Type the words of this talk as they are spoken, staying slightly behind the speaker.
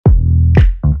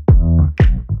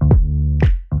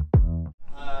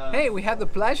Hey, we had the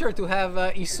pleasure to have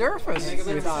eSurface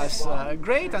with us.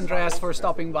 Great, Andreas, for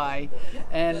stopping by.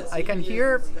 And I can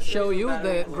here show you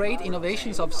the great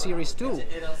innovations of Series 2.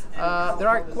 There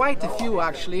are quite a few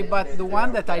actually, but the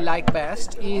one that I like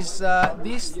best is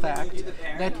this fact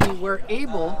that we were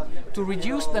able to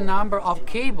reduce the number of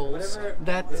cables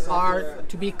that are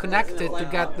to be connected to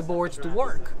get the boards to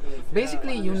work.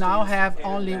 Basically, you now have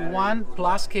only one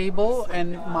plus cable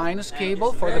and minus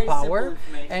cable for the power,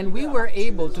 and we were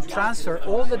able to transfer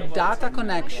all the data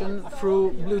connection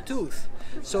through Bluetooth.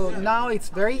 So now it's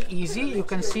very easy. You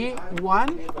can see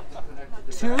 1,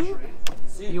 2,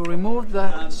 you remove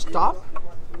the stop,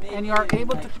 and you are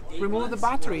able to remove the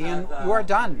battery and you are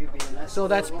done. So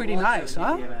that's pretty nice,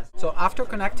 huh? So after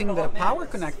connecting the power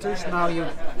connectors, now you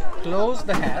close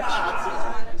the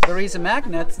hatch. There is a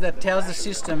magnet that tells the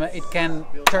system it can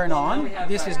turn on.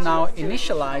 This is now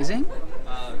initializing,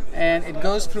 and it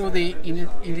goes through the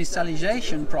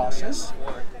initialization process.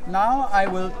 Now I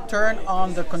will turn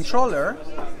on the controller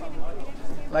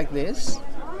like this.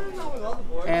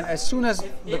 And as soon as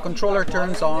the controller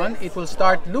turns on, it will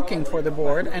start looking for the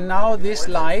board, and now this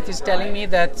light is telling me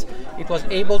that it was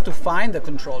able to find the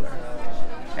controller.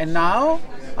 And now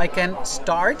I can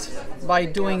start by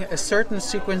doing a certain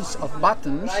sequence of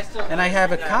buttons, and I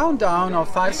have a countdown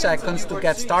of 5 seconds to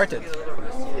get started.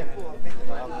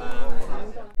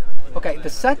 Okay, the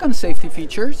second safety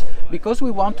features, because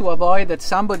we want to avoid that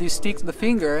somebody sticks the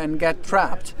finger and get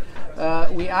trapped,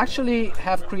 we actually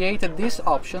have created this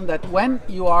option that when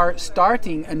you are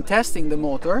starting and testing the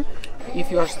motor,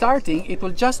 if you are starting, it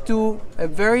will just do a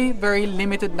very, very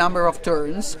limited number of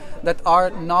turns that are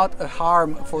not a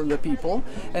harm for the people,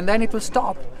 and then it will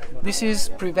stop. This is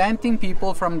preventing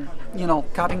people from,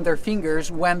 cutting their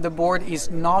fingers when the board is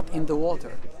not in the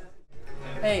water.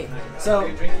 Hey, so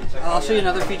I'll show you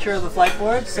another feature of the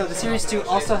Fliteboard. So the Series 2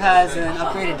 also has an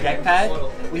upgraded deck pad.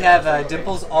 We have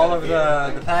dimples all over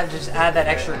the pad. Just add that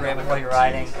extra grip while you're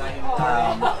riding,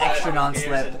 extra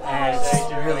non-slip, and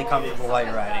it's really comfortable while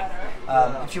you're riding.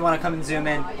 If you want to come and zoom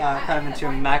in, kind of into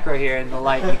a macro here in the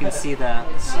light, you can see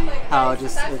how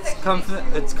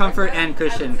it's comfort and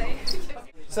cushion.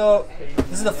 So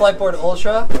this is the Fliteboard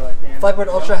Ultra. Fliteboard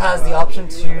Ultra has the option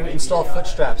to install foot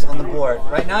straps on the board.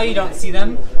 Right now you don't see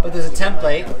them, but there's a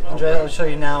template, Andrea will show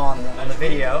you now on the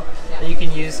video, that you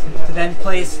can use to then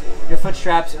place your foot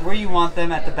straps where you want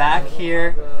them at the back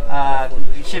here,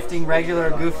 shifting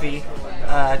regular or goofy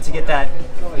to get that,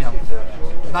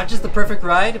 not just the perfect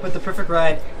ride, but the perfect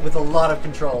ride with a lot of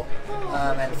control.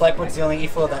 And Fliteboard's the only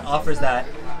eFoil that offers that.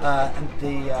 And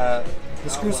the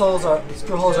screw holes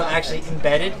are actually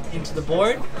embedded into the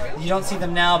board. You don't see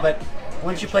them now, but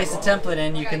once you place the template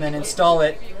in, you can then install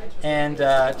it and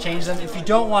change them. If you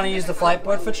don't want to use the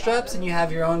Fliteboard foot straps and you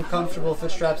have your own comfortable foot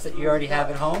straps that you already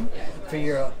have at home for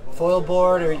your foil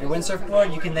board or your windsurf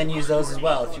board, you can then use those as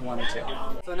well if you wanted to.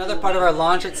 So another part of our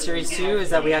launch at Series 2 is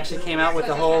that we actually came out with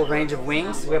a whole range of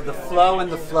wings. We have the Flow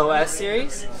and the Flow S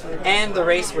series and the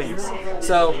race wings.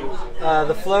 So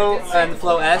the Flow and the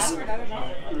Flow S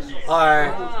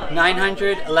are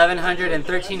 900, 1100, and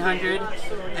 1300,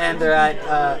 and they're at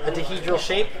a dihedral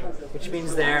shape, which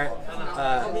means they're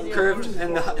curved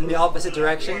in the opposite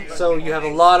direction. So you have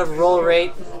a lot of roll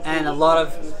rate and a lot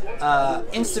of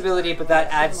instability, but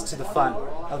that adds to the fun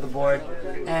of the board.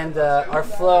 And our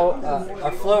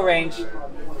flow range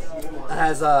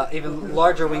has an even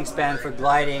larger wingspan for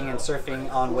gliding and surfing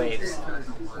on waves.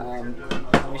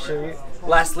 Let me show you.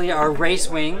 Lastly, our race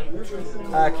wing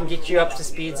can get you up to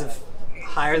speeds of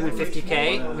higher than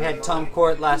 50k. We had Tom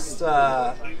Court last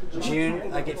June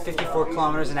get 54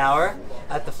 kilometers an hour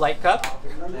at the Flite Cup.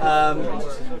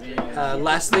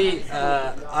 Lastly,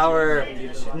 our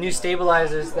new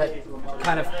stabilizers that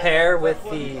kind of pair with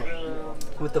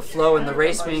the Flow and the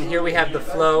race wing. Here we have the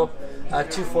Flow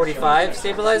 245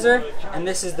 stabilizer, and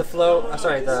this is the Flow,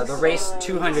 the Race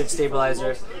 200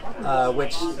 stabilizer,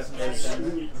 which is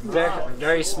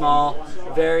very small,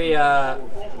 very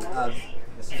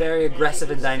aggressive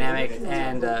and dynamic,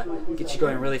 and gets you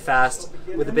going really fast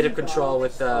with a bit of control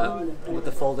with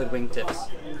the folded wingtips.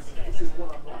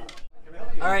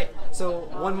 Alright, so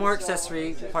one more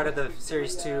accessory part of the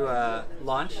Series 2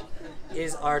 launch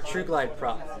is our TrueGlide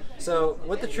prop. So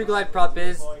what the TrueGlide prop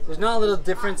is, there's not a lot of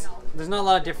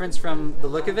difference from the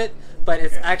look of it, but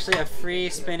it's actually a free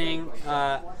spinning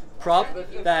prop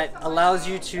that allows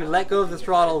you to let go of the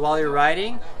throttle while you're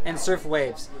riding and surf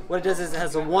waves. What it does is it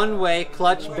has a one-way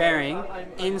clutch bearing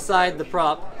inside the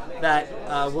prop that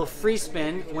will free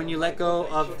spin when you let go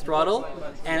of the throttle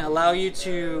and allow you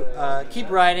to keep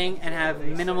riding and have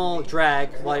minimal drag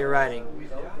while you're riding.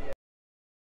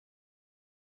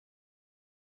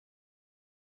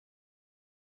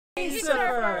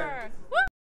 eSurfer!